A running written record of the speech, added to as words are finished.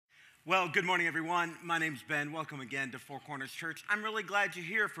Well, good morning, everyone. My name's Ben. Welcome again to Four Corners Church. I'm really glad you're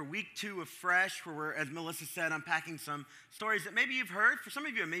here for week 2 of Fresh, where we're, as Melissa said, unpacking some stories that maybe you've heard. For some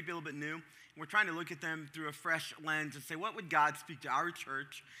of you, it may be a little bit new. And we're trying to look at them through a fresh lens and say, what would God speak to our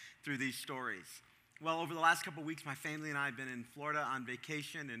church through these stories? Well, over the last couple of weeks, my family and I have been in Florida on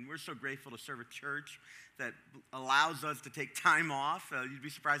vacation, and we're so grateful to serve a church that allows us to take time off. You'd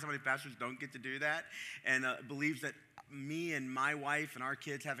be surprised how many pastors don't get to do that, and believes that me and my wife and our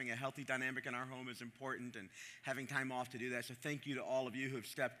kids having a healthy dynamic in our home is important, and having time off to do that. So thank you to all of you who have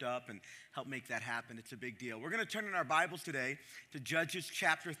stepped up and helped make that happen. It's a big deal. We're going to turn in our Bibles today to Judges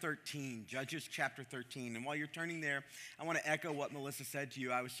chapter 13. Judges chapter 13. And while you're turning there, I want to echo what Melissa said to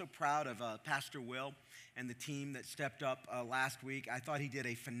you. I was so proud of Pastor Will and the team that stepped up last week. I thought he did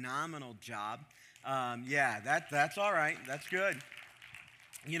a phenomenal job. That's all right. That's good.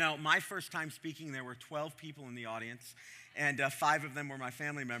 You know, my first time speaking, there were 12 people in the audience, and 5 of them were my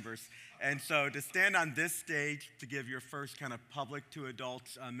family members. And so to stand on this stage to give your first kind of public to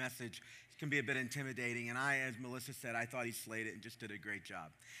adults message can be a bit intimidating. And as Melissa said, I thought he slayed it and just did a great job.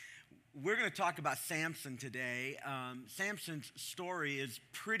 We're going to talk about Samson today. Samson's story is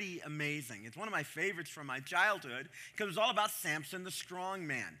pretty amazing. It's one of my favorites from my childhood because it was all about Samson, the strong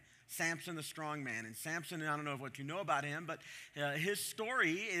man. Samson the strong man. And Samson, I don't know what you know about him, but his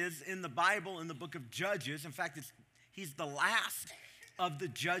story is in the Bible in the book of Judges. In fact, he's the last of the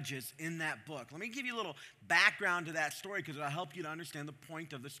judges in that book. Let me give you a little background to that story because it'll help you to understand the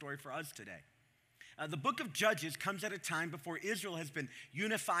point of the story for us today. The book of Judges comes at a time before Israel has been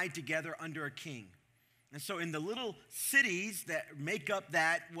unified together under a king. And so in the little cities that make up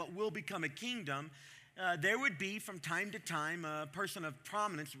that what will become a kingdom, there would be, from time to time, a person of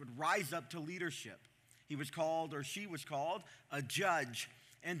prominence would rise up to leadership. He was called, or she was called, a judge.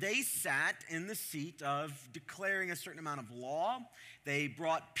 And they sat in the seat of declaring a certain amount of law. They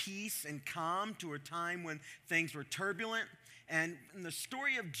brought peace and calm to a time when things were turbulent. And in the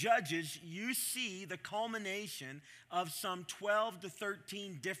story of Judges, you see the culmination of some 12 to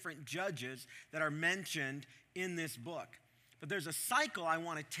 13 different judges that are mentioned in this book. But there's a cycle I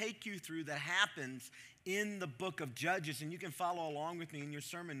want to take you through that happens in the book of Judges, and you can follow along with me in your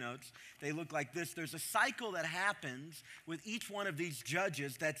sermon notes. They look like this. There's a cycle that happens with each one of these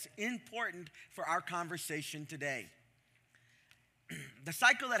judges that's important for our conversation today. The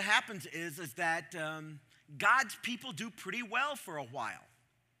cycle that happens is that God's people do pretty well for a while.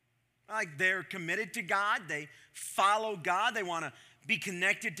 Like, they're committed to God, they follow God, they want to be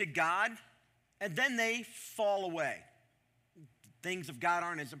connected to God, and then they fall away. Things of God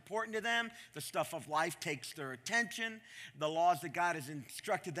aren't as important to them. The stuff of life takes their attention. The laws that God has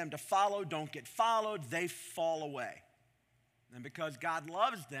instructed them to follow don't get followed. They fall away. And because God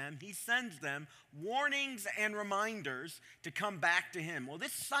loves them, he sends them warnings and reminders to come back to him. Well,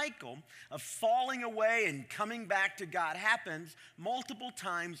 this cycle of falling away and coming back to God happens multiple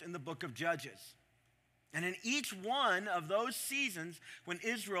times in the book of Judges. And in each one of those seasons, when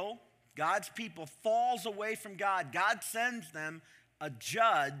Israel, God's people, falls away from God, God sends them a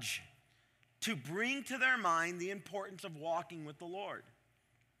judge to bring to their mind the importance of walking with the Lord.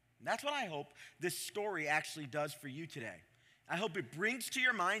 And that's what I hope this story actually does for you today. I hope it brings to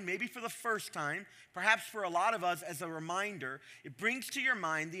your mind, maybe for the first time, perhaps for a lot of us as a reminder, it brings to your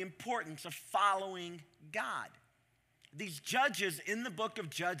mind the importance of following God. These judges in the book of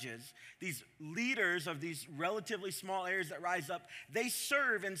Judges, these leaders of these relatively small areas that rise up, they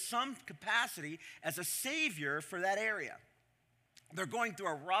serve in some capacity as a savior for that area. They're going through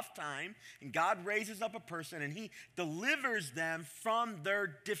a rough time, and God raises up a person, and he delivers them from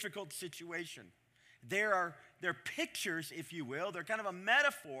their difficult situation. They're pictures, if you will. They're kind of a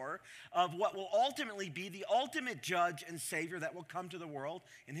metaphor of what will ultimately be the ultimate judge and savior that will come to the world,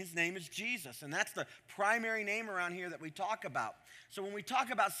 and his name is Jesus. And that's the primary name around here that we talk about. So when we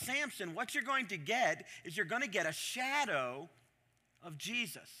talk about Samson, what you're going to get is you're going to get a shadow of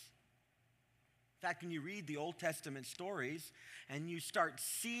Jesus. In fact, when you read the Old Testament stories and you start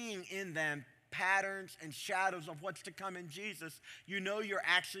seeing in them patterns and shadows of what's to come in Jesus, you know you're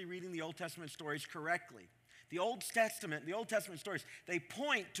actually reading the Old Testament stories correctly. The Old Testament stories, they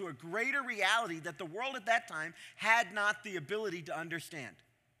point to a greater reality that the world at that time had not the ability to understand.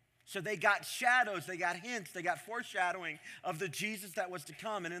 So they got shadows, they got hints, they got foreshadowing of the Jesus that was to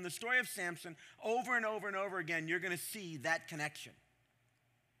come. And in the story of Samson, over and over and over again, you're going to see that connection.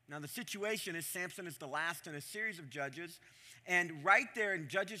 Now, the situation is Samson is the last in a series of judges. And right there in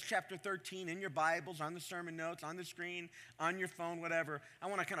Judges chapter 13, in your Bibles, on the sermon notes, on the screen, on your phone, whatever, I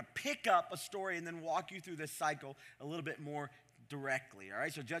want to kind of pick up a story and then walk you through this cycle a little bit more directly. All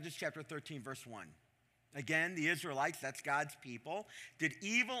right, so Judges chapter 13, verse 1. Again, the Israelites, that's God's people, did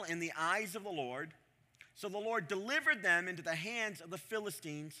evil in the eyes of the Lord. So the Lord delivered them into the hands of the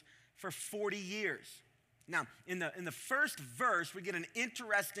Philistines for 40 years. Now, in the first verse, we get an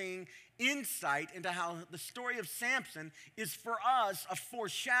interesting insight into how the story of Samson is for us a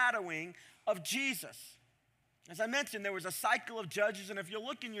foreshadowing of Jesus. As I mentioned, there was a cycle of judges, and if you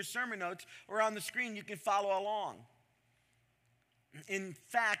look in your sermon notes or on the screen, you can follow along. In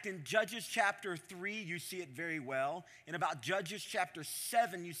fact, in Judges chapter 3, you see it very well. In about Judges chapter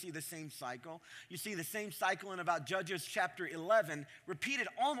 7, you see the same cycle. You see the same cycle in about Judges chapter 11, repeated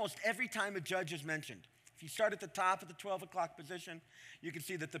almost every time a judge is mentioned. If you start at the top at the 12 o'clock position, you can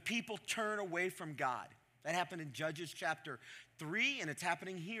see that the people turn away from God. That happened in Judges chapter 3, and it's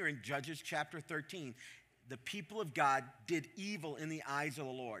happening here in Judges chapter 13. The people of God did evil in the eyes of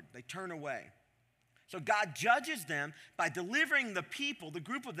the Lord. They turn away. So God judges them by delivering the people, the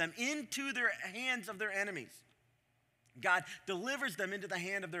group of them, into their hands of their enemies. God delivers them into the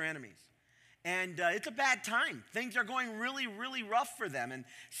hand of their enemies. And it's a bad time. Things are going really, really rough for them. And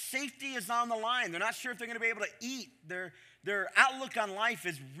safety is on the line. They're not sure if they're going to be able to eat. Their outlook on life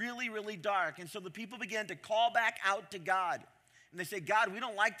is really, really dark. And so the people began to call back out to God. And they say, God, we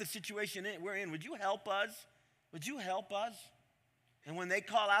don't like the situation we're in. Would you help us? Would you help us? And when they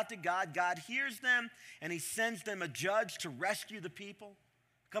call out to God, God hears them, and he sends them a judge to rescue the people.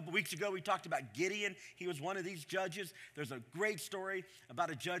 A couple weeks ago, we talked about Gideon. He was one of these judges. There's a great story about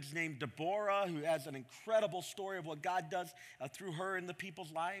a judge named Deborah who has an incredible story of what God does through her in the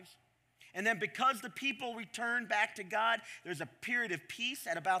people's lives. And then because the people return back to God, there's a period of peace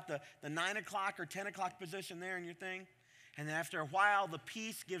at about the 9 o'clock or 10 o'clock position there in your thing. And then after a while, the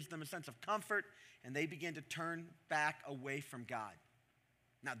peace gives them a sense of comfort, and they begin to turn back away from God.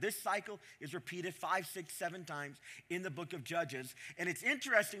 Now, this cycle is repeated 5, 6, 7 times in the book of Judges. And it's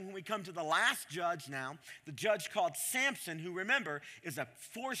interesting when we come to the last judge now, the judge called Samson, who, remember, is a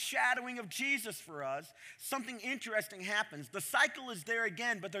foreshadowing of Jesus for us. Something interesting happens. The cycle is there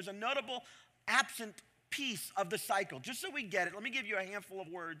again, but there's a notable absent piece of the cycle. Just so we get it, let me give you a handful of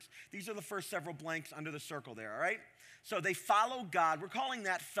words. These are the first several blanks under the circle there, all right? So they follow God. We're calling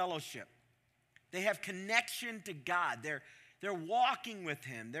that fellowship. They have connection to God. They're walking with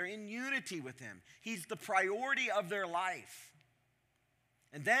him. They're in unity with him. He's the priority of their life.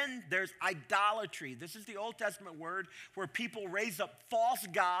 And then there's idolatry. This is the Old Testament word where people raise up false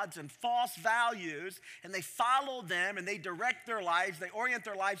gods and false values, and they follow them, and they direct their lives. They orient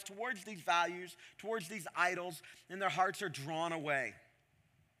their lives towards these values, towards these idols, and their hearts are drawn away.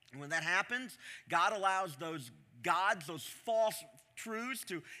 And when that happens, God allows those gods, those false truths,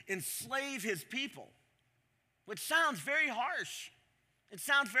 to enslave his people. Which sounds very harsh. It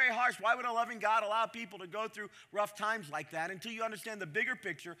sounds very harsh. Why would a loving God allow people to go through rough times like that? Until you understand the bigger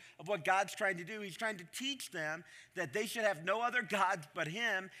picture of what God's trying to do. He's trying to teach them that they should have no other gods but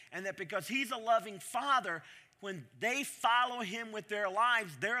him, and that because he's a loving father, when they follow him with their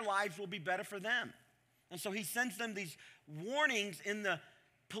lives will be better for them. And so he sends them these warnings in the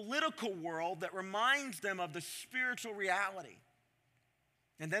political world that reminds them of the spiritual reality.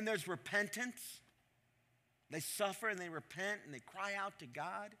 And then there's repentance. They suffer and they repent and they cry out to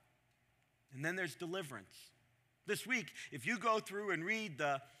God. And then there's deliverance. This week, if you go through and read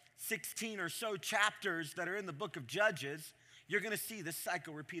the 16 or so chapters that are in the book of Judges, you're going to see this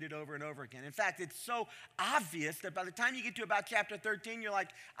cycle repeated over and over again. In fact, it's so obvious that by the time you get to about chapter 13, you're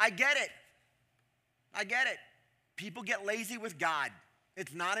like, I get it. I get it. People get lazy with God.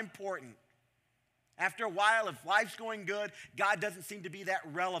 It's not important. After a while, if life's going good, God doesn't seem to be that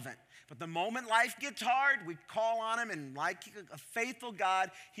relevant. But the moment life gets hard, we call on him, and like a faithful God,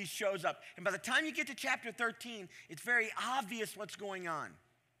 he shows up. And by the time you get to chapter 13, it's very obvious what's going on.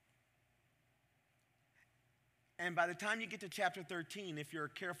 And by the time you get to chapter 13, if you're a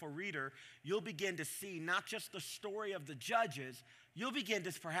careful reader, you'll begin to see not just the story of the judges, you'll begin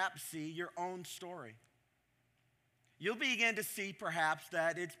to perhaps see your own story. You'll begin to see perhaps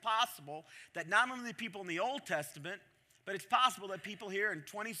that it's possible that not only the people in the Old Testament, but it's possible that people here in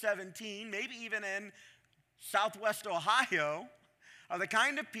 2017, maybe even in Southwest Ohio, are the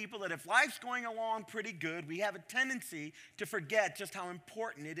kind of people that if life's going along pretty good, we have a tendency to forget just how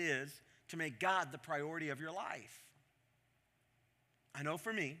important it is to make God the priority of your life. I know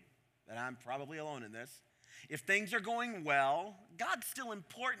for me, that I'm probably alone in this, if things are going well, God's still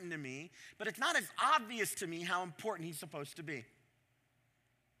important to me, but it's not as obvious to me how important he's supposed to be.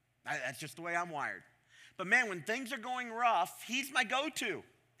 That's just the way I'm wired. But man, when things are going rough, he's my go-to.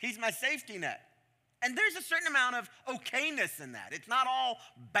 He's my safety net. And there's a certain amount of okayness in that. It's not all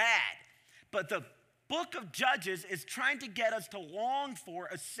bad. But the book of Judges is trying to get us to long for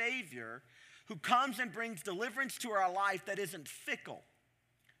a Savior who comes and brings deliverance to our life that isn't fickle,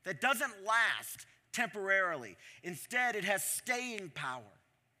 that doesn't last temporarily. Instead, it has staying power.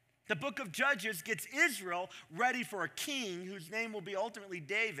 The book of Judges gets Israel ready for a king whose name will be ultimately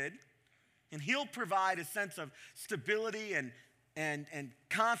David, and he'll provide a sense of stability and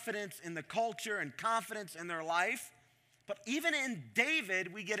confidence in the culture and confidence in their life. But even in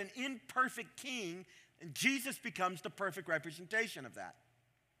David, we get an imperfect king, and Jesus becomes the perfect representation of that.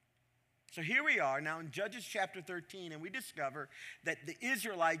 So here we are now in Judges chapter 13, and we discover that the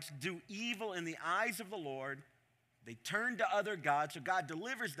Israelites do evil in the eyes of the Lord. They turn to other gods, so God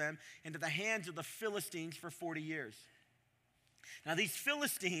delivers them into the hands of the Philistines for 40 years. Now, these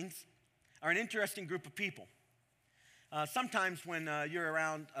Philistines are an interesting group of people. Sometimes when you're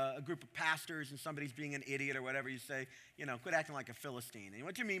around a group of pastors and somebody's being an idiot or whatever, you say, quit acting like a Philistine. And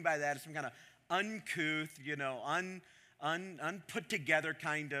what you mean by that is some kind of uncouth, unput together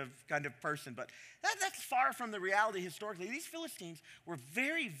kind of person. But that's far from the reality historically. These Philistines were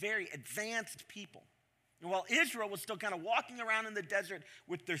very, very advanced people. And while Israel was still kind of walking around in the desert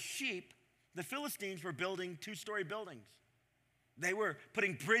with their sheep, the Philistines were building two-story buildings. They were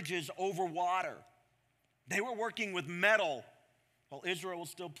putting bridges over water. They were working with metal while Israel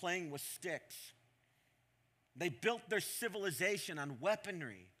was still playing with sticks. They built their civilization on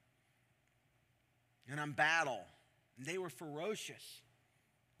weaponry and on battle. And they were ferocious.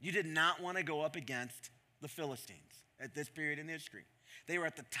 You did not want to go up against the Philistines at this period in history. They were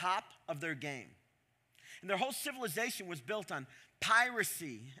at the top of their game. And their whole civilization was built on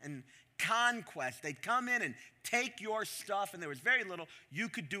piracy and conquest. They'd come in and take your stuff, and there was very little you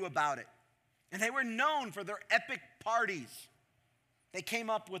could do about it. And they were known for their epic parties. They came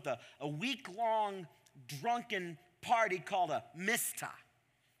up with a week-long drunken party called a Mista.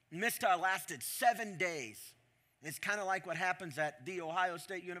 Mista lasted 7 days. It's kind of like what happens at The Ohio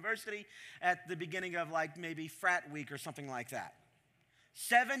State University at the beginning of maybe frat week or something like that.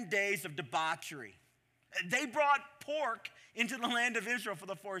 7 days of debauchery. They brought pork into the land of Israel for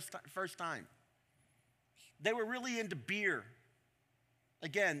the first time. They were really into beer.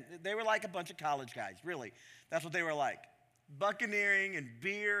 Again, they were like a bunch of college guys, really. That's what they were like. Buccaneering and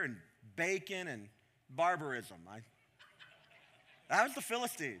beer and bacon and barbarism. That was the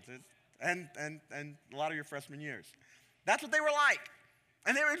Philistines and a lot of your freshman years. That's what they were like.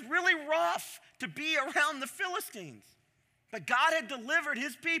 And it was really rough to be around the Philistines. But God had delivered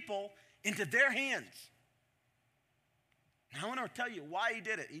his people into their hands. Now I want to tell you why he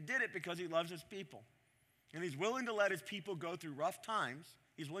did it. He did it because he loves his people. And he's willing to let his people go through rough times.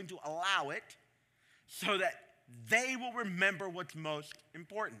 He's willing to allow it so that they will remember what's most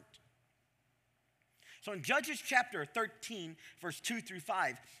important. So in Judges chapter 13, verse 2 through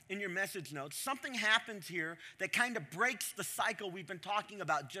 5, in your message notes, something happens here that kind of breaks the cycle we've been talking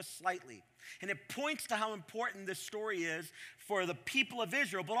about just slightly. And it points to how important this story is for the people of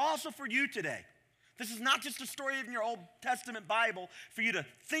Israel, but also for you today. This is not just a story in your Old Testament Bible for you to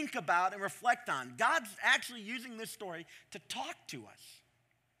think about and reflect on. God's actually using this story to talk to us.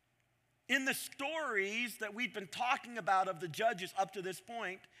 In the stories that we've been talking about of the judges up to this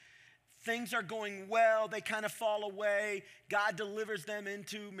point, things are going well, they kind of fall away. God delivers them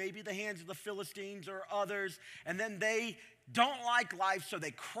into maybe the hands of the Philistines or others, and then they don't like life, so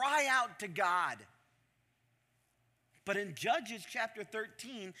they cry out to God. But in Judges chapter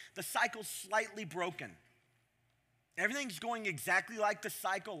 13, the cycle's slightly broken. Everything's going exactly like the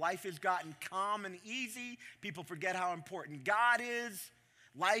cycle. Life has gotten calm and easy. People forget how important God is.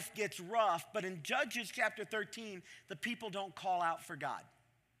 Life gets rough. But in Judges chapter 13, the people don't call out for God.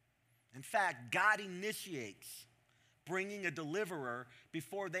 In fact, God initiates bringing a deliverer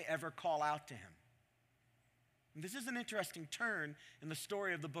before they ever call out to him. And this is an interesting turn in the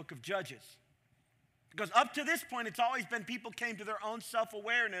story of the book of Judges. Because up to this point, it's always been people came to their own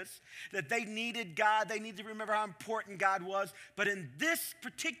self-awareness that they needed God. They needed to remember how important God was. But in this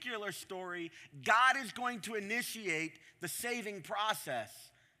particular story, God is going to initiate the saving process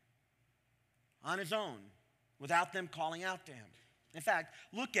on his own without them calling out to him. In fact,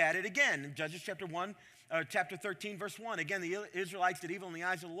 look at it again in Judges chapter 13, verse 1. Again, the Israelites did evil in the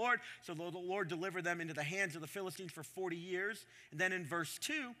eyes of the Lord, so the Lord delivered them into the hands of the Philistines for 40 years. And then in verse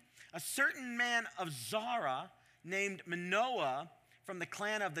 2, a certain man of Zara named Manoah from the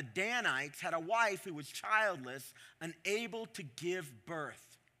clan of the Danites had a wife who was childless, unable to give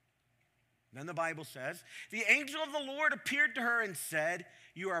birth. Then the Bible says, the angel of the Lord appeared to her and said,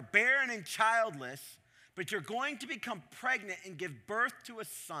 you are barren and childless, but you're going to become pregnant and give birth to a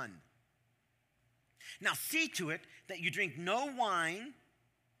son. Now see to it that you drink no wine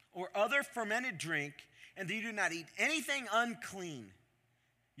or other fermented drink, and that you do not eat anything unclean.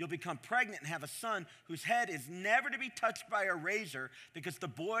 You'll become pregnant and have a son whose head is never to be touched by a razor, because the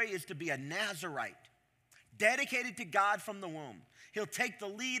boy is to be a Nazirite, dedicated to God from the womb. He'll take the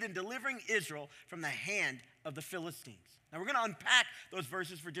lead in delivering Israel from the hand of the Philistines. Now, we're going to unpack those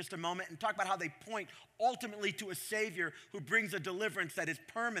verses for just a moment and talk about how they point ultimately to a Savior who brings a deliverance that is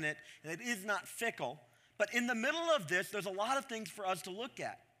permanent and that is not fickle. But in the middle of this, there's a lot of things for us to look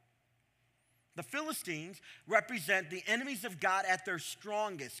at. The Philistines represent the enemies of God at their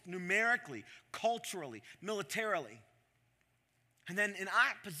strongest, numerically, culturally, militarily. And then in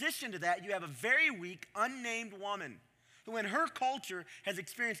opposition to that, you have a very weak, unnamed woman who in her culture has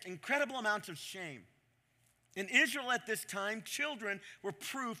experienced incredible amounts of shame. In Israel at this time, children were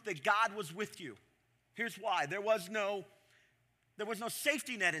proof that God was with you. Here's why. There was no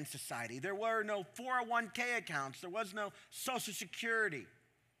safety net in society. There were no 401k accounts. There was no Social Security.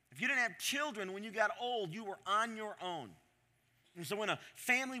 If you didn't have children when you got old, you were on your own. And so when a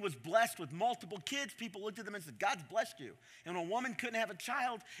family was blessed with multiple kids, people looked at them and said, God's blessed you. And when a woman couldn't have a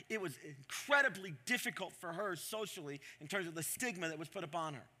child, it was incredibly difficult for her socially in terms of the stigma that was put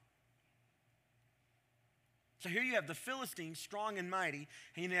upon her. So here you have the Philistines, strong and mighty,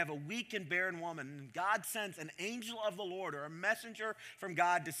 and you have a weak and barren woman. And God sends an angel of the Lord, or a messenger from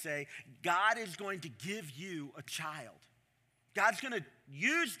God, to say, God is going to give you a child. God's going to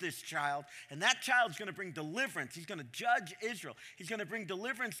use this child, and that child's going to bring deliverance. He's going to judge Israel. He's going to bring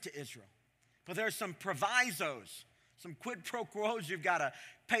deliverance to Israel. But there are some provisos, some quid pro quos you've got to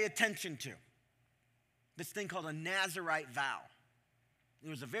pay attention to. This thing called a Nazirite vow. It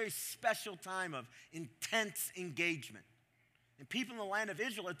was a very special time of intense engagement. And people in the land of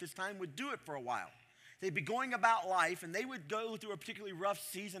Israel at this time would do it for a while. They'd be going about life, and they would go through a particularly rough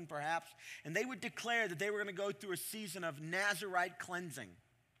season, perhaps, and they would declare that they were going to go through a season of Nazirite cleansing.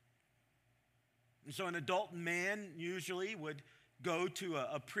 And so an adult man usually would go to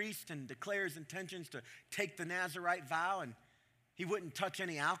a priest and declare his intentions to take the Nazirite vow, and he wouldn't touch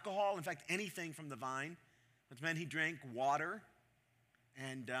any alcohol, in fact, anything from the vine, which meant he drank water,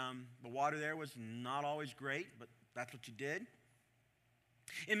 and the water there was not always great, but that's what you did.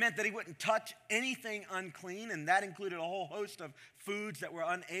 It meant that he wouldn't touch anything unclean, and that included a whole host of foods that were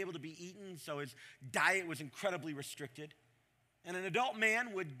unable to be eaten, so his diet was incredibly restricted. And an adult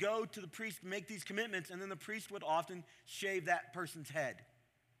man would go to the priest to make these commitments, and then the priest would often shave that person's head.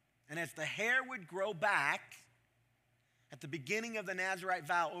 And as the hair would grow back at the beginning of the Nazirite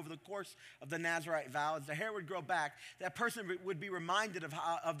vow, over the course of the Nazirite vow, as the hair would grow back, that person would be reminded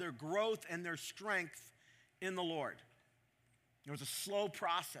of their growth and their strength in the Lord. It was a slow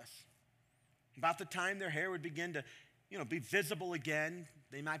process. About the time their hair would begin to, be visible again,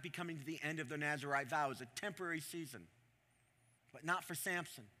 they might be coming to the end of their Nazirite vow. It was a temporary season, but not for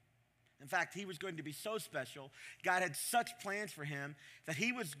Samson. In fact, he was going to be so special. God had such plans for him that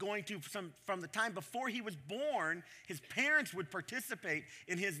he was going to, from the time before he was born, his parents would participate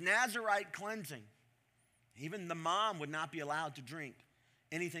in his Nazirite cleansing. Even the mom would not be allowed to drink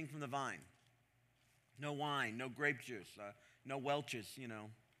anything from the vine. No wine, no grape juice, no Welch's,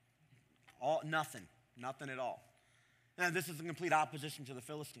 nothing at all. Now, this is in complete opposition to the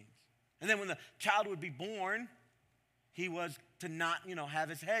Philistines. And then when the child would be born, he was to not, have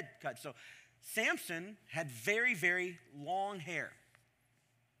his head cut. So Samson had very, very long hair.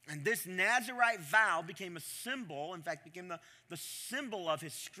 And this Nazirite vow became a symbol, in fact, became the symbol of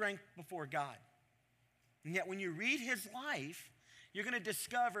his strength before God. And yet when you read his life, you're going to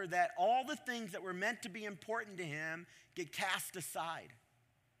discover that all the things that were meant to be important to him get cast aside.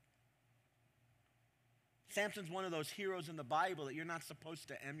 Samson's one of those heroes in the Bible that you're not supposed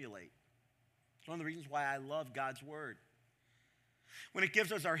to emulate. It's one of the reasons why I love God's word. When it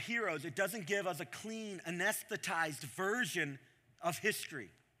gives us our heroes, it doesn't give us a clean, anesthetized version of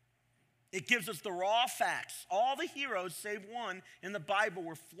history. It gives us the raw facts. All the heroes, save one, in the Bible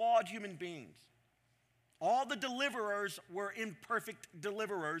were flawed human beings. All the deliverers were imperfect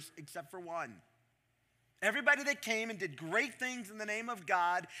deliverers except for one. Everybody that came and did great things in the name of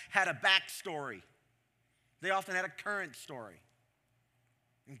God had a backstory. They often had a current story.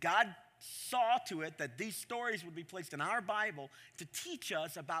 And God saw to it that these stories would be placed in our Bible to teach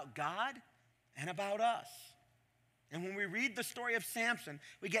us about God and about us. And when we read the story of Samson,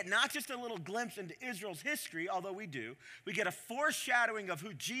 we get not just a little glimpse into Israel's history, although we do. We get a foreshadowing of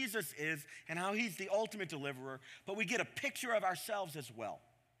who Jesus is and how he's the ultimate deliverer, but we get a picture of ourselves as well.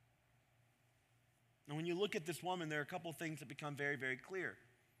 And when you look at this woman, there are a couple of things that become very, very clear.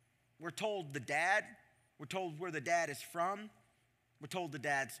 We're told the dad, we're told where the dad is from, we're told the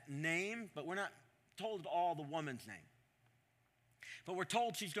dad's name, but we're not told all the woman's name. But we're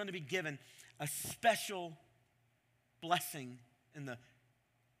told she's going to be given a special blessing in the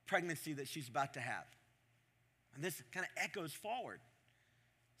pregnancy that she's about to have. And this kind of echoes forward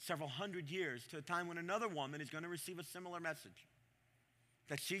several hundred years to a time when another woman is going to receive a similar message,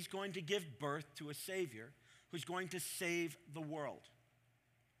 that she's going to give birth to a Savior who's going to save the world.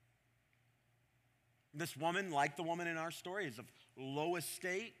 This woman, like the woman in our story, is of low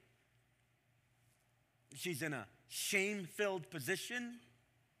estate. She's in a shame-filled position,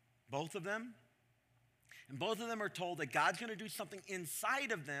 both of them. And both of them are told that God's going to do something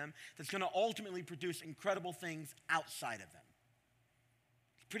inside of them that's going to ultimately produce incredible things outside of them.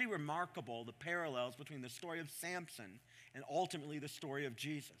 It's pretty remarkable, the parallels between the story of Samson and ultimately the story of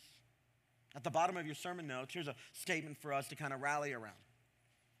Jesus. At the bottom of your sermon notes, here's a statement for us to kind of rally around.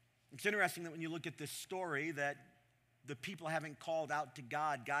 It's interesting that when you look at this story that the people haven't called out to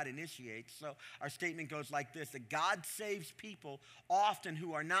God, God initiates. So our statement goes like this, that God saves people often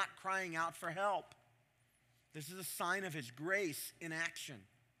who are not crying out for help. This is a sign of his grace in action.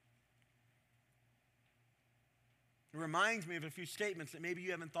 It reminds me of a few statements that maybe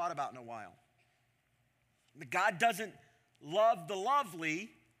you haven't thought about in a while. That God doesn't love the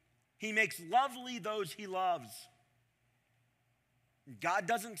lovely, he makes lovely those he loves. God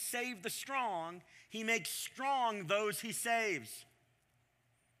doesn't save the strong, he makes strong those he saves.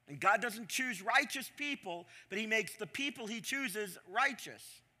 And God doesn't choose righteous people, but he makes the people he chooses righteous.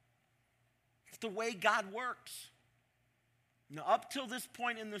 It's the way God works. Now, up till this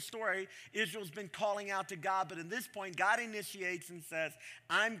point in the story, Israel's been calling out to God, but in this point, God initiates and says,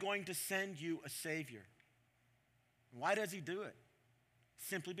 I'm going to send you a Savior. Why does he do it?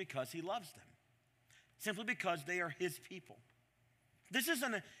 Simply because he loves them. Simply because they are his people. This is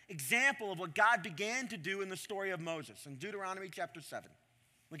an example of what God began to do in the story of Moses in Deuteronomy chapter 7.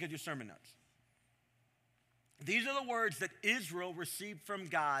 Look at your sermon notes. These are the words that Israel received from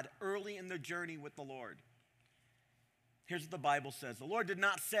God early in their journey with the Lord. Here's what the Bible says. The Lord did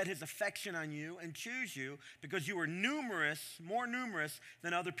not set his affection on you and choose you because you were numerous, more numerous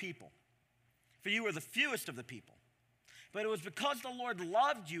than other people. For you were the fewest of the people. But it was because the Lord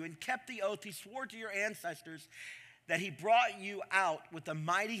loved you and kept the oath he swore to your ancestors that he brought you out with a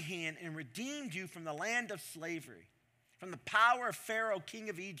mighty hand and redeemed you from the land of slavery, from the power of Pharaoh, king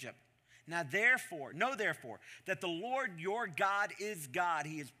of Egypt. Now therefore, know therefore, that the Lord your God is God.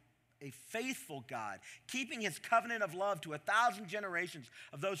 He is a faithful God, keeping his covenant of love to 1,000 generations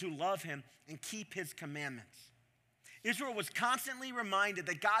of those who love him and keep his commandments. Israel was constantly reminded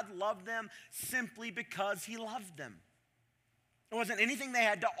that God loved them simply because he loved them. It wasn't anything they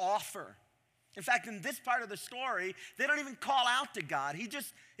had to offer. In fact, in this part of the story, they don't even call out to God. He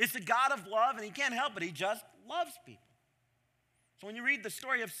just is the God of love, and he can't help it. He just loves people. So when you read the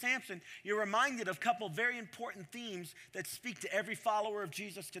story of Samson, you're reminded of a couple of very important themes that speak to every follower of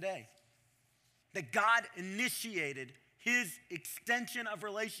Jesus today. That God initiated his extension of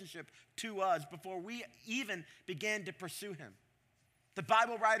relationship to us before we even began to pursue him. The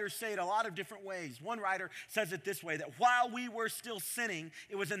Bible writers say it a lot of different ways. One writer says it this way, that while we were still sinning,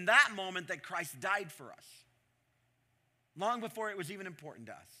 it was in that moment that Christ died for us. Long before it was even important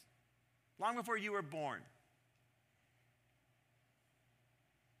to us. Long before you were born.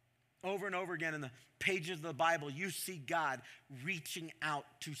 Over and over again in the pages of the Bible, you see God reaching out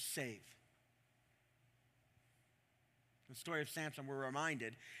to save. In the story of Samson, we're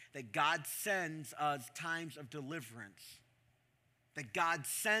reminded that God sends us times of deliverance. That God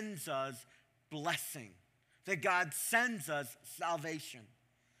sends us blessing. That God sends us salvation.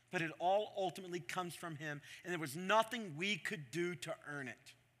 But it all ultimately comes from him. And there was nothing we could do to earn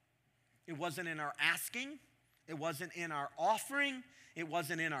it. It wasn't in our asking. It wasn't in our offering. It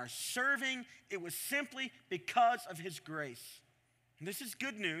wasn't in our serving. It was simply because of his grace. And this is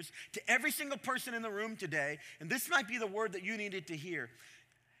good news to every single person in the room today. And this might be the word that you needed to hear.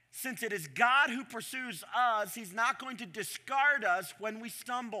 Since it is God who pursues us, he's not going to discard us when we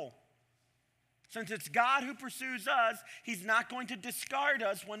stumble. Since it's God who pursues us, he's not going to discard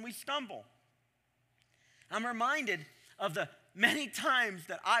us when we stumble. I'm reminded of the many times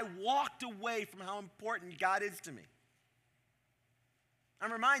that I walked away from how important God is to me.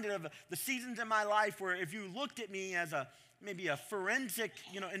 I'm reminded of the seasons in my life where if you looked at me as maybe a forensic,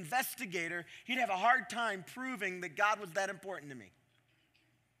 investigator, you'd have a hard time proving that God was that important to me.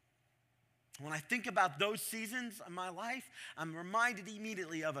 When I think about those seasons of my life, I'm reminded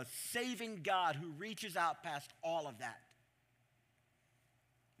immediately of a saving God who reaches out past all of that.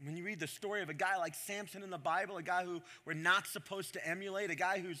 When you read the story of a guy like Samson in the Bible, a guy who we're not supposed to emulate, a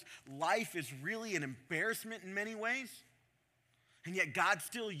guy whose life is really an embarrassment in many ways, and yet God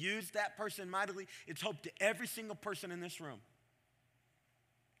still used that person mightily, it's hope to every single person in this room.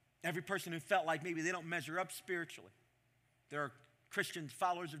 Every person who felt like maybe they don't measure up spiritually. There are Christians,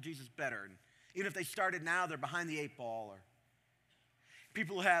 followers of Jesus better. And even if they started now, they're behind the eight ball. Or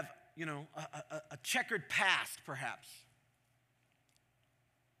people who have, a checkered past, perhaps.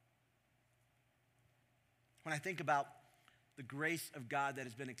 When I think about the grace of God that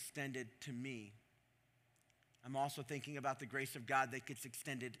has been extended to me, I'm also thinking about the grace of God that gets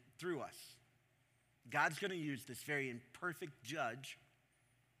extended through us. God's going to use this very imperfect judge,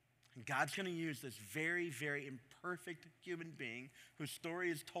 and God's going to use this very, very imperfect human being whose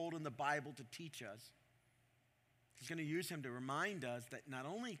story is told in the Bible to teach us. He's going to use him to remind us that not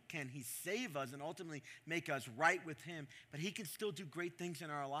only can he save us and ultimately make us right with him, but he can still do great things in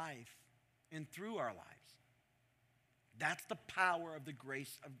our life and through our lives. That's the power of the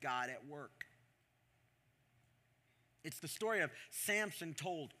grace of God at work. It's the story of Samson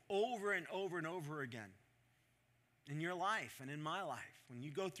told over and over and over again in your life and in my life. When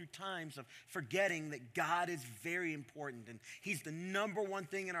you go through times of forgetting that God is very important and he's the number one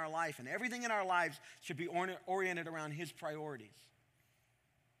thing in our life, and everything in our lives should be oriented around his priorities.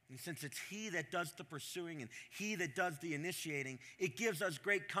 And since it's he that does the pursuing and he that does the initiating, it gives us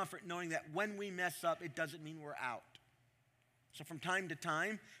great comfort knowing that when we mess up, it doesn't mean we're out. So from time to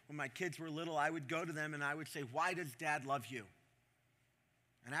time, when my kids were little, I would go to them and I would say, "Why does Dad love you?"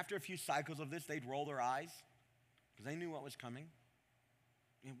 And after a few cycles of this, they'd roll their eyes because they knew what was coming.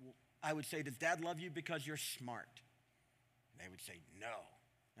 And I would say, "Does Dad love you because you're smart?" And they would say, "No."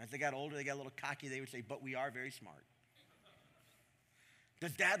 And as they got older, they got a little cocky. They would say, "But we are very smart."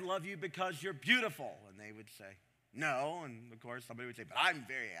 "Does Dad love you because you're beautiful?" And they would say, "No." And of course, somebody would say, "But I'm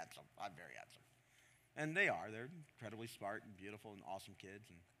very handsome. I'm very handsome." And they are. They're incredibly smart and beautiful and awesome kids.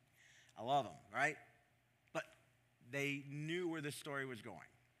 And I love them, right? But they knew where this story was going.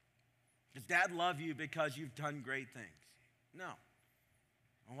 Does Dad love you because you've done great things? No.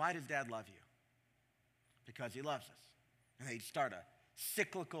 And why does Dad love you? Because he loves us. And they'd start a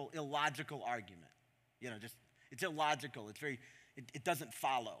cyclical, illogical argument. It's illogical. It doesn't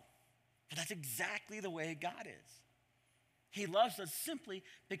follow. But that's exactly the way God is. He loves us simply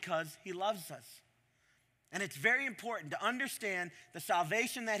because he loves us. And it's very important to understand the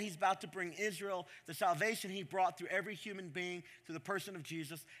salvation that he's about to bring Israel, the salvation he brought through every human being through the person of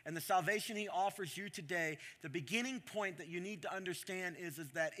Jesus, and the salvation he offers you today. The beginning point that you need to understand is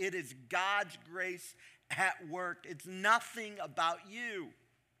that it is God's grace at work. It's nothing about you.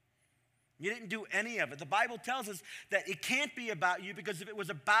 You didn't do any of it. The Bible tells us that it can't be about you, because if it was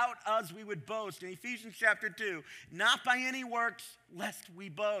about us, we would boast. In Ephesians chapter 2, not by any works, lest we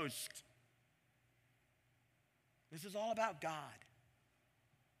boast. This is all about God.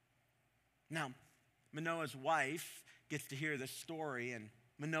 Now, Manoah's wife gets to hear this story, and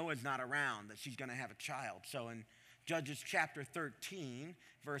Manoah's not around, that she's going to have a child. So in Judges chapter 13,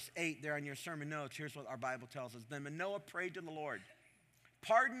 verse 8, there on your sermon notes, here's what our Bible tells us. Then Manoah prayed to the Lord,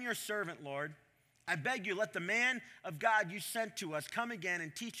 "Pardon your servant, Lord. I beg you, let the man of God you sent to us come again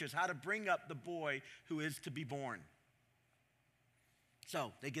and teach us how to bring up the boy who is to be born."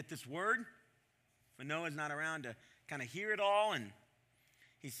 So they get this word. Manoah's not around to kind of hear it all, and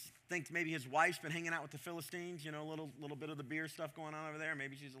he thinks maybe his wife's been hanging out with the Philistines, a little bit of the beer stuff going on over there.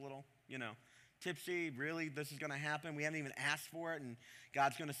 Maybe she's a little, tipsy. Really, this is going to happen? We haven't even asked for it, and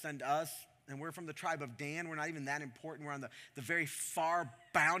God's going to send us, and we're from the tribe of Dan. We're not even that important. We're on the very far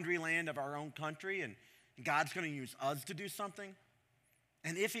boundary land of our own country, and God's going to use us to do something.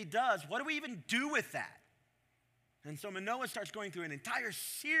 And if he does, what do we even do with that? And so Manoah starts going through an entire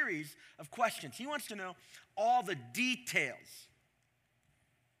series of questions. He wants to know all the details.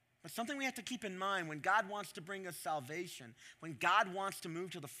 But something we have to keep in mind when God wants to bring us salvation, when God wants to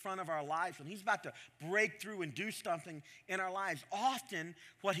move to the front of our lives, when he's about to break through and do something in our lives, often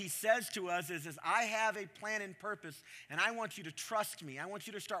what he says to us is "I have a plan and purpose, and I want you to trust me. I want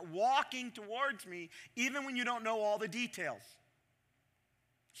you to start walking towards me even when you don't know all the details."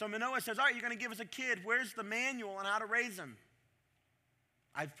 So Manoah says, "All right, you're going to give us a kid. Where's the manual on how to raise him?"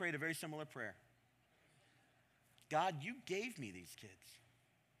 I've prayed a very similar prayer. God, you gave me these kids.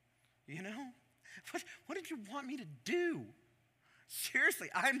 What did you want me to do? Seriously,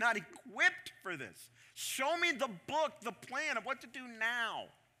 I'm not equipped for this. Show me the book, the plan of what to do now.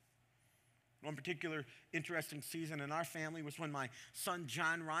 One particular interesting season in our family was when my son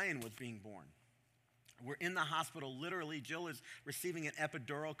John Ryan was being born. We're in the hospital, literally. Jill is receiving an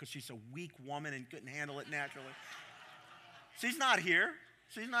epidural because she's a weak woman and couldn't handle it naturally. She's not here.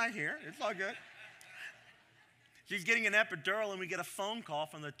 It's all good. She's getting an epidural, and we get a phone call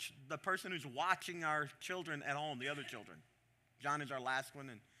from the person who's watching our children at home, the other children. John is our last one,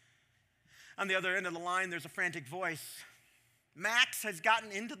 and on the other end of the line, there's a frantic voice. "Max has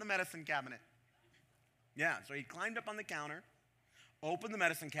gotten into the medicine cabinet." Yeah, so he climbed up on the counter, opened the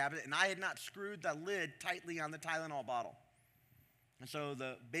medicine cabinet, and I had not screwed the lid tightly on the Tylenol bottle. And so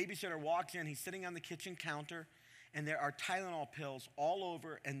the babysitter walks in, he's sitting on the kitchen counter, and there are Tylenol pills all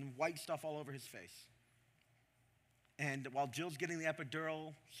over and white stuff all over his face. And while Jill's getting the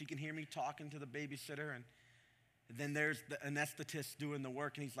epidural, she can hear me talking to the babysitter, and then there's the anesthetist doing the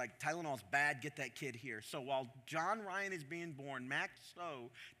work, and he's like, Tylenol's bad, get that kid here. So while John Ryan is being born, Max So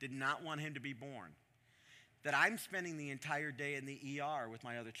did not want him to be born. That I'm spending the entire day in the ER with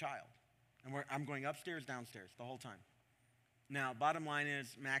my other child. And I'm going upstairs, downstairs the whole time. Now, bottom line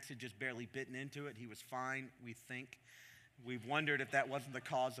is, Max had just barely bitten into it. He was fine, we think. We've wondered if that wasn't the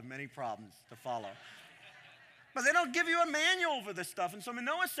cause of many problems to follow. But they don't give you a manual for this stuff. And so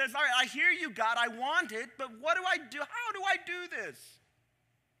Manoah says, all right, I hear you, God, I want it, but what do I do? How do I do this?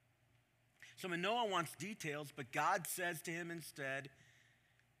 So Manoah wants details, but God says to him instead,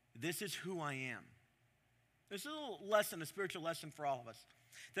 this is who I am. There's a little lesson, a spiritual lesson for all of us,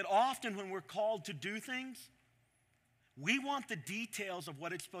 that often when we're called to do things, we want the details of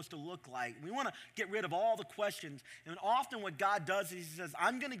what it's supposed to look like. We want to get rid of all the questions. And often what God does is he says,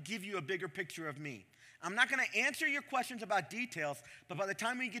 I'm going to give you a bigger picture of me. I'm not going to answer your questions about details, but by the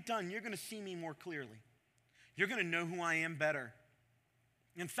time we get done, you're going to see me more clearly. You're going to know who I am better.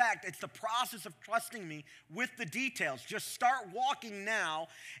 In fact, it's the process of trusting me with the details. Just start walking now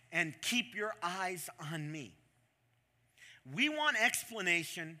and keep your eyes on me. We want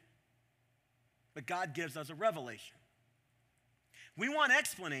explanation, but God gives us a revelation. We want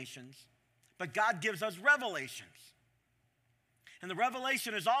explanations, but God gives us revelations. And the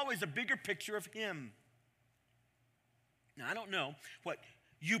revelation is always a bigger picture of him. Now, I don't know what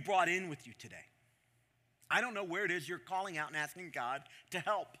you brought in with you today. I don't know where it is you're calling out and asking God to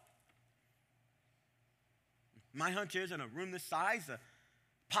help. My hunch is in a room this size, the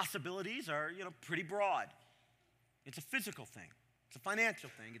possibilities are, pretty broad. It's a physical thing. It's a financial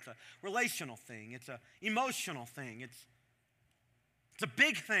thing. It's a relational thing. It's an emotional thing. It's a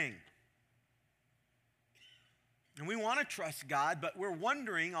big thing. And we want to trust God, but we're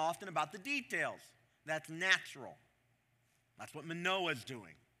wondering often about the details. That's natural. That's what Manoah's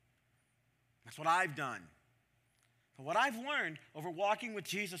doing. That's what I've done. But what I've learned over walking with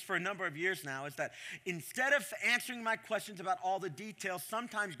Jesus for a number of years now is that instead of answering my questions about all the details,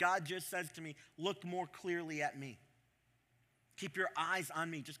 sometimes God just says to me, look more clearly at me. Keep your eyes on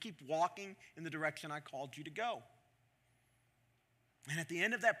me. Just keep walking in the direction I called you to go. And at the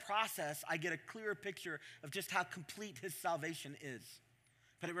end of that process, I get a clearer picture of just how complete his salvation is.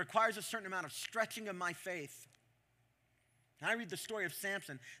 But it requires a certain amount of stretching of my faith. And I read the story of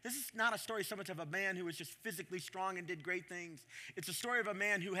Samson. This is not a story so much of a man who was just physically strong and did great things. It's a story of a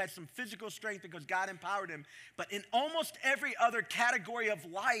man who had some physical strength because God empowered him. But in almost every other category of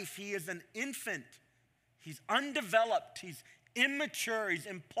life, he is an infant. He's undeveloped. He's immature. He's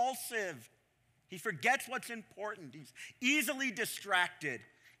impulsive. He forgets what's important. He's easily distracted.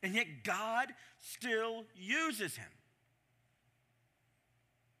 And yet God still uses him.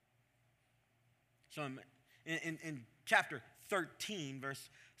 So in chapter 13, verse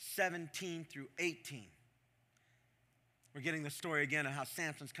 17 through 18, we're getting the story again of how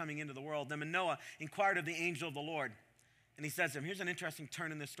Samson's coming into the world. Then Manoah inquired of the angel of the Lord. And he says to him, here's an interesting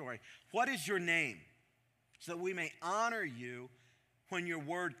turn in this story. What is your name? So that we may honor you when your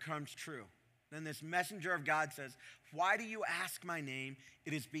word comes true. Then this messenger of God says, why do you ask my name?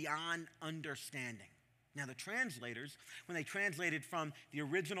 It is beyond understanding. Now the translators, when they translated from the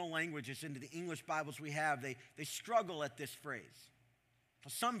original languages into the English Bibles we have, they struggle at this phrase. For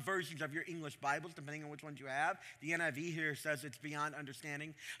some versions of your English Bibles, depending on which ones you have, the NIV here says it's beyond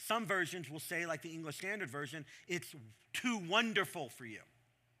understanding. Some versions will say, like the English Standard Version, it's too wonderful for you.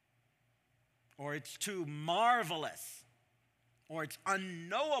 Or it's too marvelous. Or it's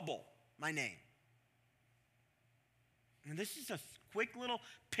unknowable, my name. And this is a quick little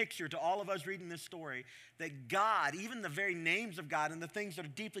picture to all of us reading this story that God, even the very names of God and the things that are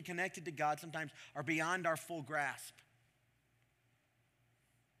deeply connected to God sometimes are beyond our full grasp.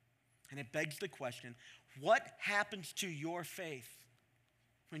 And it begs the question, what happens to your faith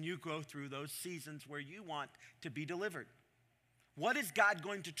when you go through those seasons where you want to be delivered? What is God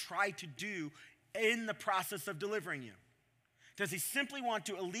going to try to do in the process of delivering you? Does he simply want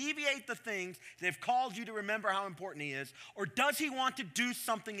to alleviate the things that have called you to remember how important he is? Or does he want to do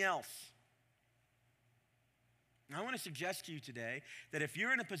something else? And I want to suggest to you today that if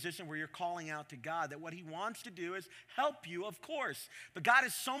you're in a position where you're calling out to God, that what he wants to do is help you, of course. But God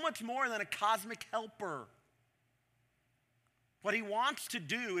is so much more than a cosmic helper. What he wants to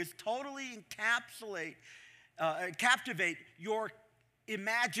do is totally captivate your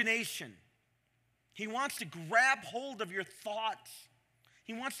imagination. He wants to grab hold of your thoughts.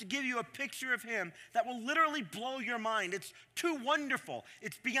 He wants to give you a picture of him that will literally blow your mind. It's too wonderful.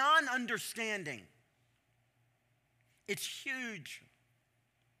 It's beyond understanding. It's huge.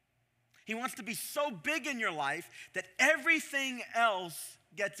 He wants to be so big in your life that everything else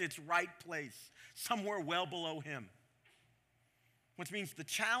gets its right place, somewhere well below him. Which means the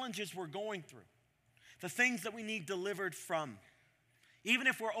challenges we're going through, the things that we need delivered from, even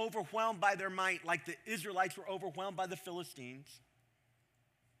if we're overwhelmed by their might, like the Israelites were overwhelmed by the Philistines,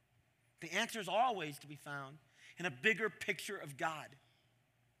 the answer is always to be found in a bigger picture of God,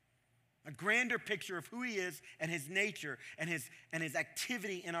 a grander picture of who he is and his nature and his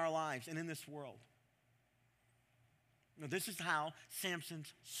activity in our lives and in this world. Now, this is how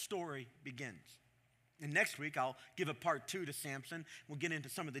Samson's story begins. And next week, I'll give a part 2 to Samson. We'll get into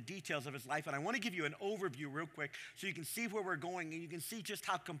some of the details of his life. And I want to give you an overview real quick so you can see where we're going and you can see just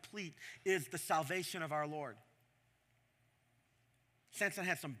how complete is the salvation of our Lord. Samson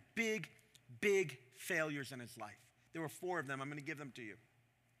had some big, big failures in his life. There were 4 of them. I'm going to give them to you.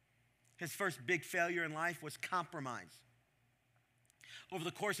 His first big failure in life was compromise. Over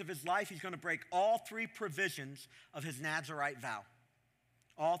the course of his life, he's going to break all 3 provisions of his Nazirite vow.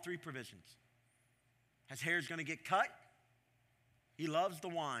 All 3 provisions. His hair is going to get cut. He loves the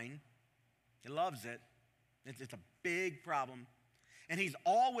wine. He loves it. It's a big problem. And he's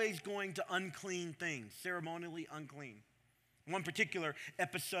always going to unclean things, ceremonially unclean. In one particular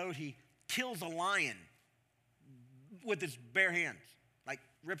episode, he kills a lion with his bare hands, like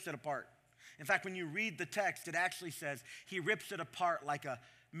rips it apart. In fact, when you read the text, it actually says he rips it apart like a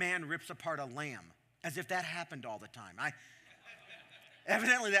man rips apart a lamb, as if that happened all the time.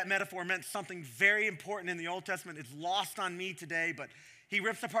 Evidently, that metaphor meant something very important in the Old Testament. It's lost on me today, but he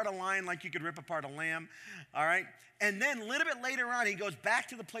rips apart a lion like you could rip apart a lamb, all right? And then a little bit later on, he goes back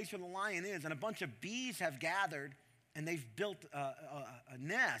to the place where the lion is, and a bunch of bees have gathered, and they've built a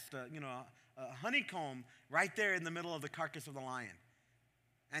nest, a honeycomb right there in the middle of the carcass of the lion.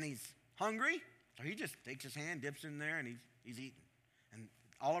 And he's hungry, so he just takes his hand, dips in there, and he's eating. And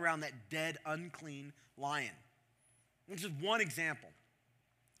all around that dead, unclean lion. This is one example.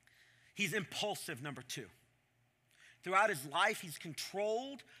 He's impulsive, number 2. Throughout his life, he's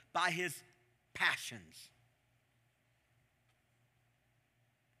controlled by his passions.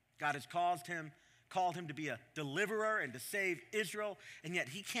 God has called him to be a deliverer and to save Israel, and yet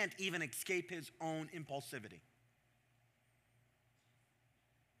he can't even escape his own impulsivity.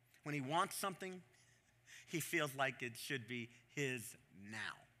 When he wants something, he feels like it should be his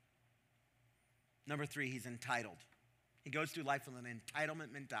now. Number 3, he's entitled. He goes through life with an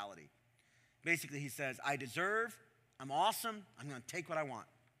entitlement mentality. Basically, he says, I deserve, I'm awesome, I'm going to take what I want.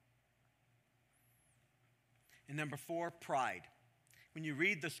 And number 4, pride. When you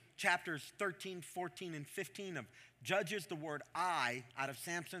read the chapters 13, 14, and 15 of Judges, the word I out of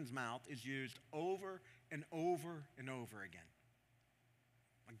Samson's mouth is used over and over and over again.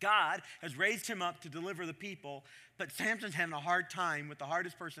 God has raised him up to deliver the people, but Samson's having a hard time with the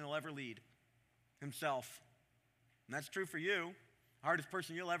hardest person he'll ever lead, himself. And that's true for you. The hardest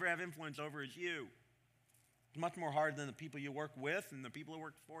person you'll ever have influence over is you. It's much more hard than the people you work with and the people who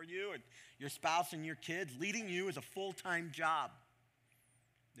work for you and your spouse and your kids. Leading you is a full-time job.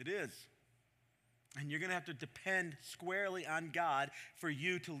 It is. And you're going to have to depend squarely on God for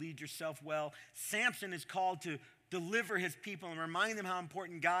you to lead yourself well. Samson is called to deliver his people and remind them how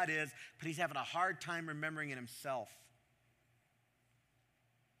important God is, but he's having a hard time remembering it himself.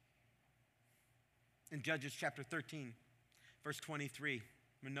 In Judges chapter 13, verse 23,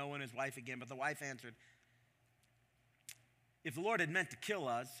 Manoah and his wife again, but the wife answered, if the Lord had meant to kill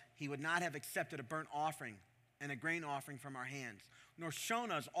us, he would not have accepted a burnt offering and a grain offering from our hands, nor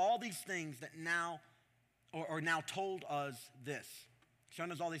shown us all these things that now, or now told us this.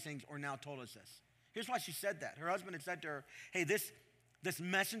 Shown us all these things, or now told us this. Here's why she said that. Her husband had said to her, hey, this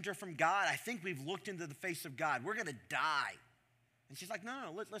messenger from God, I think we've looked into the face of God. We're going to die. And she's like,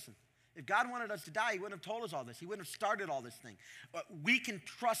 no, listen. If God wanted us to die, he wouldn't have told us all this. He wouldn't have started all this thing. But we can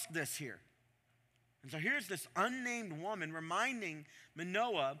trust this here. And so here's this unnamed woman reminding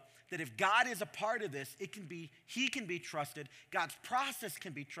Manoah that if God is a part of this, he can be trusted. God's process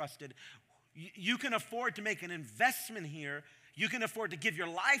can be trusted. You can afford to make an investment here. You can afford to give your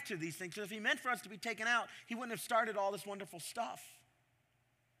life to these things. Because if he meant for us to be taken out, he wouldn't have started all this wonderful stuff.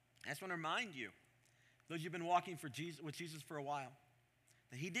 I just want to remind you, those of you who've been walking with Jesus for a while,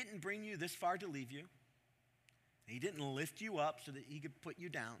 that he didn't bring you this far to leave you. He didn't lift you up so that he could put you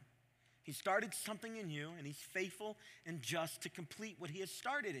down. He started something in you, and he's faithful and just to complete what he has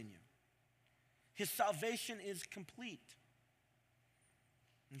started in you. His salvation is complete.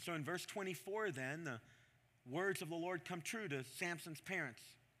 And so in verse 24 then, words of the Lord come true to Samson's parents.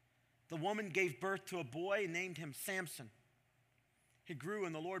 The woman gave birth to a boy and named him Samson. He grew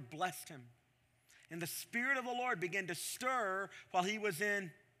and the Lord blessed him. And the Spirit of the Lord began to stir while he was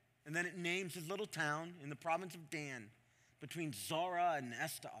in, and then it names his little town in the province of Dan, between Zorah and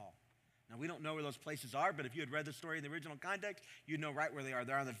Eshtaol. Now, we don't know where those places are, but if you had read the story in the original context, you'd know right where they are.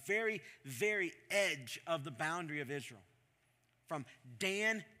 They're on the very, very edge of the boundary of Israel. From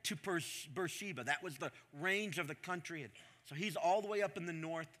Dan to Beersheba. That was the range of the country. So he's all the way up in the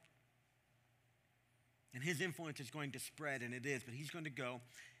north. And his influence is going to spread, and it is. But he's going to go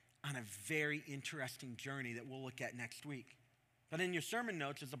on a very interesting journey that we'll look at next week. But in your sermon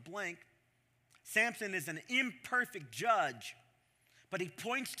notes, as a blank, Samson is an imperfect judge, but he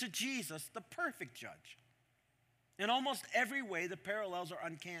points to Jesus, the perfect judge. In almost every way, the parallels are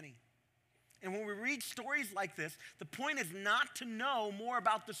uncanny. And when we read stories like this, the point is not to know more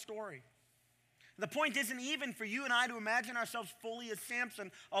about the story. The point isn't even for you and I to imagine ourselves fully as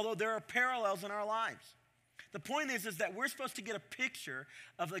Samson, although there are parallels in our lives. The point is that we're supposed to get a picture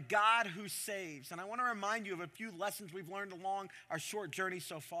of the God who saves. And I want to remind you of a few lessons we've learned along our short journey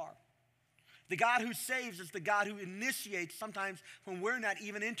so far. The God who saves is the God who initiates sometimes when we're not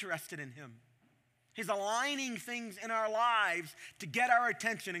even interested in him. He's aligning things in our lives to get our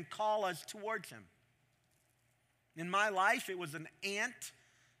attention and call us towards him. In my life, it was an aunt,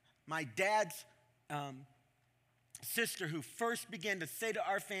 my dad's sister, who first began to say to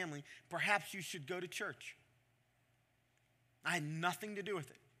our family, perhaps you should go to church. I had nothing to do with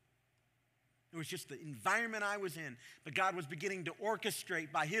it. It was just the environment I was in. But God was beginning to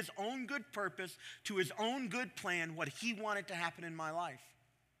orchestrate by his own good purpose to his own good plan what he wanted to happen in my life.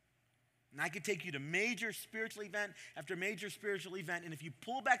 And I could take you to major spiritual event after major spiritual event. And if you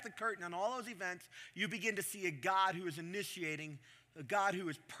pull back the curtain on all those events, you begin to see a God who is initiating, a God who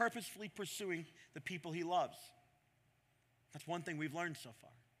is purposefully pursuing the people he loves. That's one thing we've learned so far.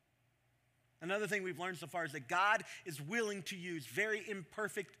 Another thing we've learned so far is that God is willing to use very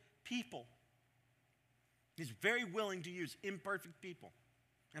imperfect people. He's very willing to use imperfect people.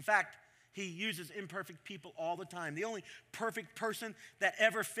 In fact, he uses imperfect people all the time. The only perfect person that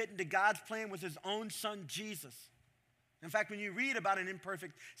ever fit into God's plan was his own son, Jesus. In fact, when you read about an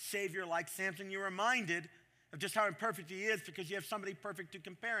imperfect Savior like Samson, you're reminded of just how imperfect he is because you have somebody perfect to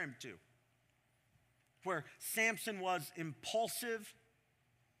compare him to. Where Samson was impulsive,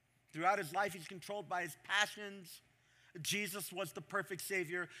 throughout his life he's controlled by his passions. Jesus was the perfect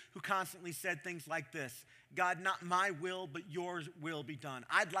Savior who constantly said things like this: God, not my will, but yours will be done.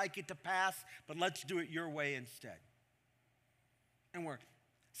 I'd like it to pass, but let's do it your way instead. And where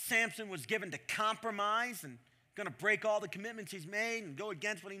Samson was given to compromise and going to break all the commitments he's made and go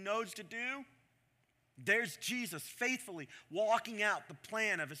against what he knows to do, there's Jesus faithfully walking out the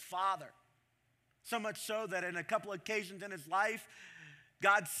plan of his Father. So much so that in a couple of occasions in his life,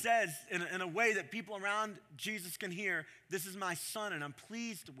 God says in a way that people around Jesus can hear, this is my son and I'm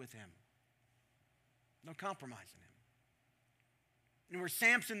pleased with him. No compromise in him. And where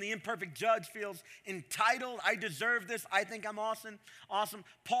Samson, the imperfect judge, feels entitled, I deserve this, I think I'm awesome,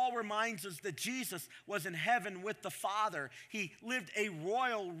 Paul reminds us that Jesus was in heaven with the Father. He lived a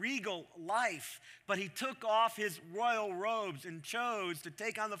royal, regal life, but he took off his royal robes and chose to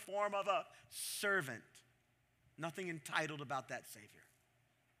take on the form of a servant. Nothing entitled about that Savior.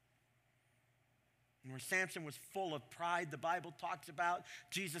 And where Samson was full of pride, the Bible talks about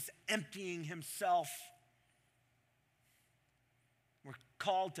Jesus emptying himself. We're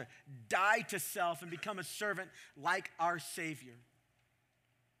called to die to self and become a servant like our Savior.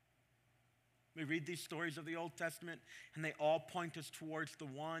 We read these stories of the Old Testament, and they all point us towards the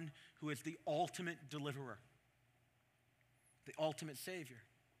one who is the ultimate deliverer, the ultimate Savior.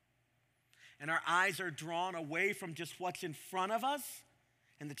 And our eyes are drawn away from just what's in front of us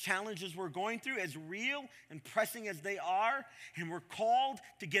and the challenges we're going through, as real and pressing as they are, and we're called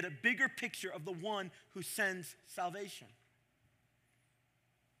to get a bigger picture of the one who sends salvation.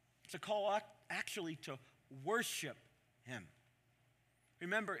 It's a call actually to worship him.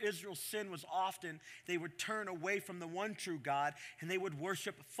 Remember, Israel's sin was often they would turn away from the one true God and they would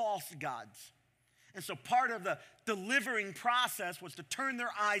worship false gods. And so part of the delivering process was to turn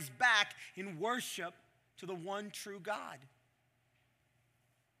their eyes back in worship to the one true God.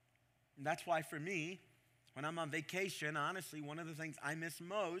 And that's why for me, when I'm on vacation, honestly, one of the things I miss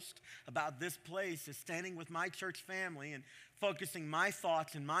most about this place is standing with my church family and focusing my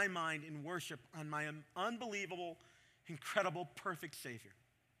thoughts and my mind in worship on my unbelievable, incredible, perfect Savior.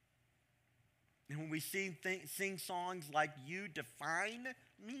 And when we sing songs like You Define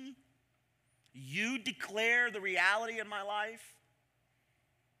Me, You Declare the Reality in My Life,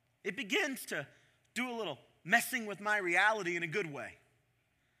 it begins to do a little messing with my reality in a good way.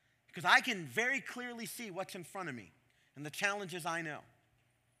 Because I can very clearly see what's in front of me and the challenges I know.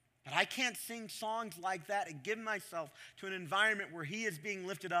 But I can't sing songs like that and give myself to an environment where he is being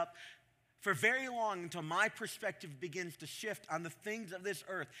lifted up for very long until my perspective begins to shift on the things of this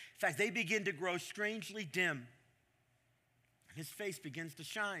earth. In fact, they begin to grow strangely dim. And his face begins to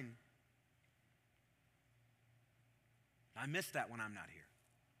shine. I miss that when I'm not here.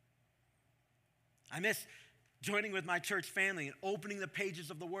 I miss joining with my church family and opening the pages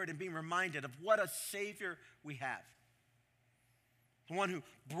of the Word and being reminded of what a Savior we have. The one who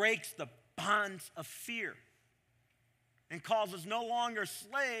breaks the bonds of fear and calls us no longer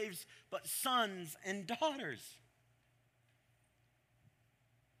slaves, but sons and daughters.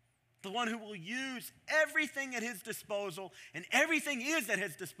 The one who will use everything at his disposal, and everything is at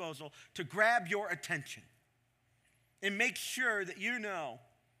his disposal, to grab your attention and make sure that you know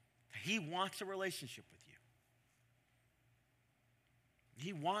that he wants a relationship with you.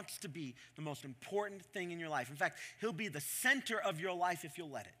 He wants to be the most important thing in your life. In fact, he'll be the center of your life if you'll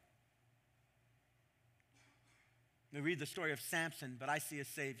let it. We read the story of Samson, but I see a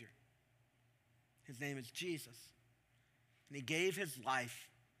Savior. His name is Jesus. And he gave his life,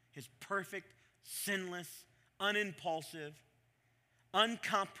 his perfect, sinless, unimpulsive,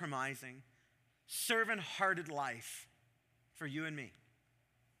 uncompromising, servant-hearted life for you and me.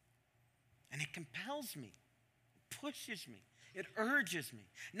 And it compels me, it pushes me, it urges me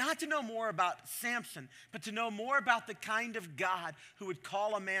not to know more about Samson, but to know more about the kind of God who would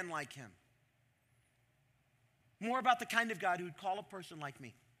call a man like him. More about the kind of God who would call a person like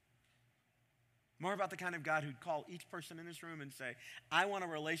me. More about the kind of God who'd call each person in this room and say, I want a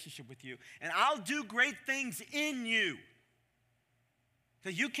relationship with you, and I'll do great things in you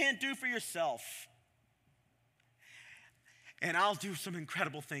that you can't do for yourself. And I'll do some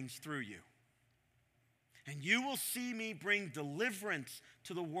incredible things through you. And you will see me bring deliverance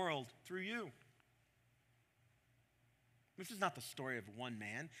to the world through you. This is not the story of one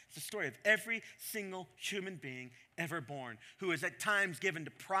man. It's the story of every single human being ever born who is at times given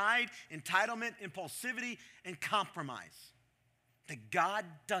to pride, entitlement, impulsivity, and compromise. That God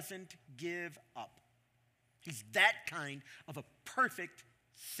doesn't give up. He's that kind of a perfect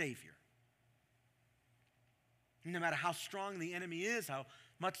Savior. No matter how strong the enemy is, how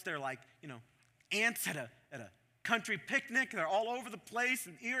much they're like, ants at a country picnic. They're all over the place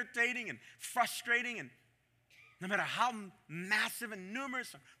and irritating and frustrating. And no matter how massive and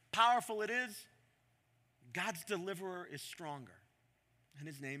numerous and powerful it is, God's deliverer is stronger. And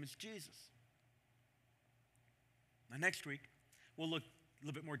his name is Jesus. Now, next week, we'll look a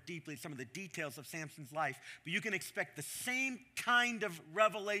little bit more deeply at some of the details of Samson's life. But you can expect the same kind of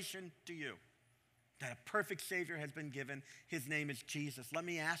revelation to you. That a perfect Savior has been given. His name is Jesus. Let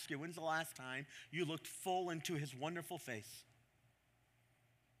me ask you, when's the last time you looked full into his wonderful face?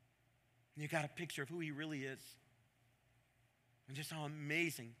 And you got a picture of who he really is. And just how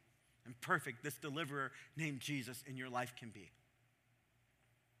amazing and perfect this deliverer named Jesus in your life can be.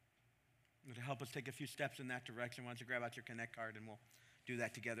 And to help us take a few steps in that direction, why don't you grab out your Connect card and we'll do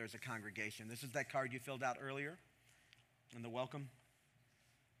that together as a congregation. This is that card you filled out earlier in the welcome.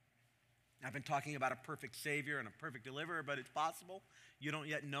 I've been talking about a perfect Savior and a perfect deliverer, but it's possible you don't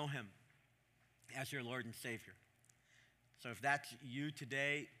yet know him as your Lord and Savior. So if that's you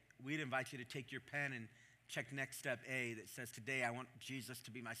today, we'd invite you to take your pen and check next step A that says, today I want Jesus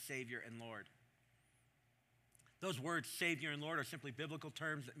to be my Savior and Lord. Those words, Savior and Lord, are simply biblical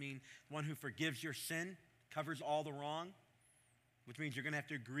terms that mean one who forgives your sin, covers all the wrong, which means you're going to have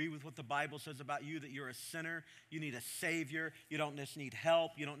to agree with what the Bible says about you, that you're a sinner, you need a Savior, you don't just need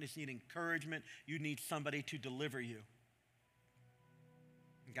help, you don't just need encouragement, you need somebody to deliver you.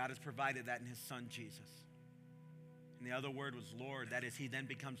 And God has provided that in his Son, Jesus. And the other word was Lord. That is, he then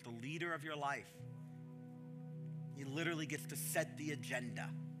becomes the leader of your life. He literally gets to set the agenda.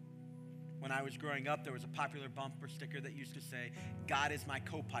 When I was growing up, there was a popular bumper sticker that used to say, God is my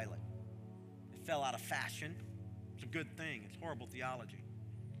co-pilot. It fell out of fashion. It's a good thing. It's horrible theology.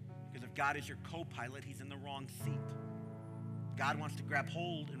 Because if God is your co-pilot, he's in the wrong seat. God wants to grab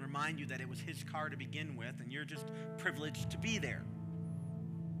hold and remind you that it was his car to begin with, and you're just privileged to be there.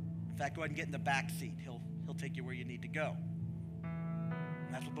 In fact, go ahead and get in the back seat. He'll take you where you need to go.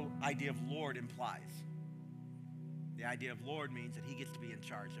 And that's what the idea of Lord implies. The idea of Lord means that he gets to be in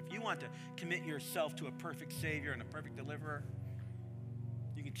charge. If you want to commit yourself to a perfect Savior and a perfect deliverer,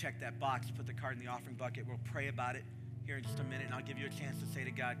 you can check that box, put the card in the offering bucket. We'll pray about it here in just a minute, and I'll give you a chance to say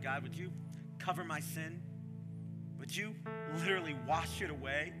to God, God, would you cover my sin? Would you literally wash it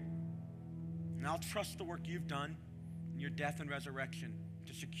away? And I'll trust the work you've done in your death and resurrection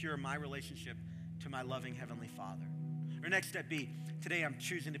to secure my relationship to my loving Heavenly Father. Or next step B, today I'm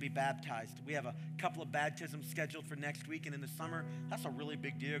choosing to be baptized. We have a couple of baptisms scheduled for next week, and in the summer, that's a really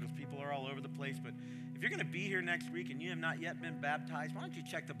big deal because people are all over the place. But if you're going to be here next week and you have not yet been baptized, why don't you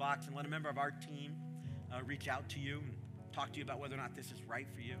check the box and let a member of our team reach out to you and talk to you about whether or not this is right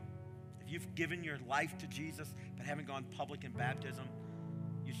for you. If you've given your life to Jesus but haven't gone public in baptism,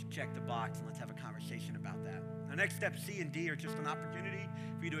 you should check the box and let's have a conversation about that. Now, next step C and D are just an opportunity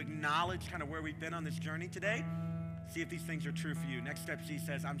for you to acknowledge kind of where we've been on this journey today. See if these things are true for you. Next step C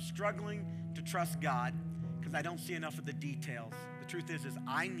says, I'm struggling to trust God because I don't see enough of the details. The truth is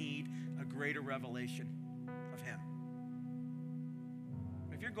I need a greater revelation of Him.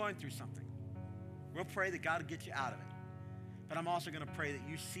 If you're going through something, we'll pray that God will get you out of it. But I'm also going to pray that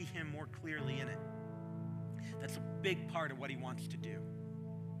you see Him more clearly in it. That's a big part of what He wants to do.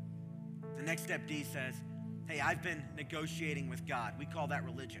 The next step D says, hey, I've been negotiating with God. We call that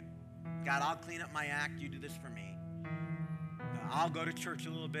religion. God, I'll clean up my act. You do this for me. I'll go to church a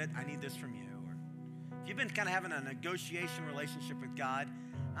little bit. I need this from you. Or if you've been kind of having a negotiation relationship with God,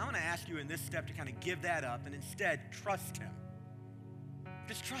 I want to ask you in this step to kind of give that up and instead trust Him.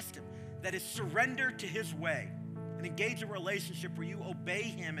 Just trust Him. That is, surrender to His way and engage a relationship where you obey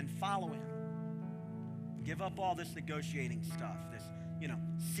Him and follow Him. Give up all this negotiating stuff, this,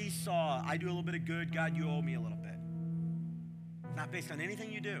 seesaw. I do a little bit of good, God, you owe me a little bit. It's not based on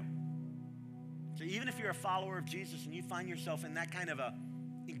anything you do. So even if you're a follower of Jesus and you find yourself in that kind of a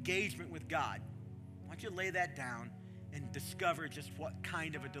engagement with God, why don't you lay that down and discover just what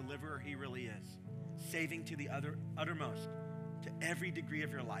kind of a deliverer He really is, saving to the uttermost, to every degree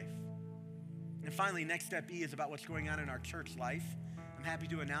of your life. And finally, next step E is about what's going on in our church life. I'm happy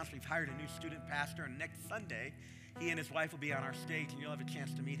to announce we've hired a new student pastor, and next Sunday, he and his wife will be on our stage, and you'll have a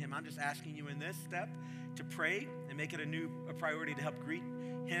chance to meet him. I'm just asking you in this step to pray and make it a priority to help greet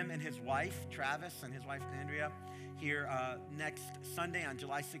him and his wife, Travis, and his wife, Andrea, here next Sunday on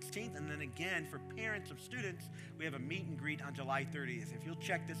July 16th. And then again, for parents of students, we have a meet and greet on July 30th. If you'll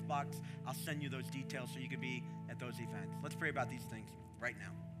check this box, I'll send you those details so you can be at those events. Let's pray about these things right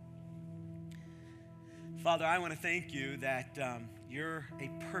now. Father, I want to thank you that you're a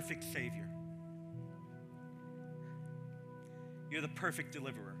perfect Savior. You're the perfect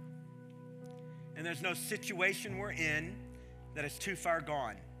deliverer. And there's no situation we're in that is too far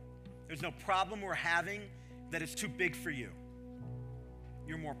gone. There's no problem we're having that is too big for you.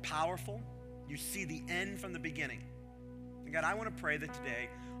 You're more powerful. You see the end from the beginning. And God, I want to pray that today,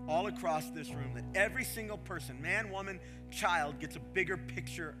 all across this room, that every single person, man, woman, child, gets a bigger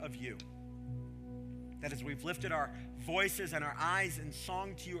picture of you. That as we've lifted our voices and our eyes in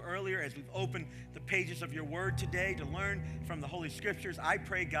song to you earlier, as we've opened the pages of your word today to learn from the Holy Scriptures, I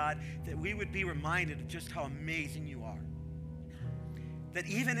pray, God, that we would be reminded of just how amazing you are. That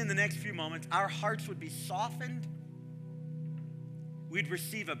even in the next few moments, our hearts would be softened. We'd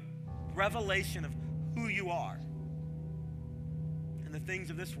receive a revelation of who you are. And the things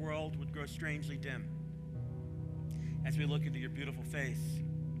of this world would grow strangely dim as we look into your beautiful face.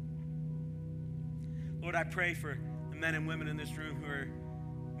 Lord, I pray for the men and women in this room who are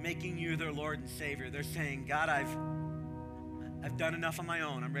making you their Lord and Savior. They're saying, God, I've done enough on my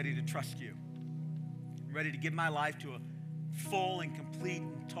own. I'm ready to trust you. I'm ready to give my life to a full and complete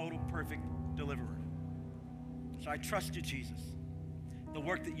and total perfect deliverer. So I trust you, Jesus. The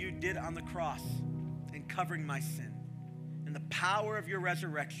work that you did on the cross in covering my sin and the power of your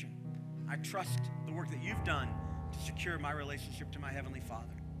resurrection. I trust the work that you've done to secure my relationship to my Heavenly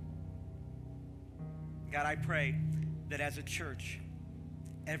Father. God, I pray that as a church,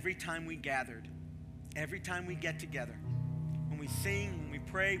 every time we gathered, every time we get together, when we sing, when we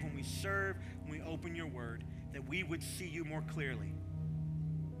pray, when we serve, when we open your word, that we would see you more clearly.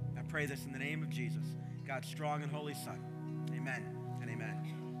 I pray this in the name of Jesus, God's strong and holy Son. Amen and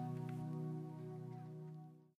amen.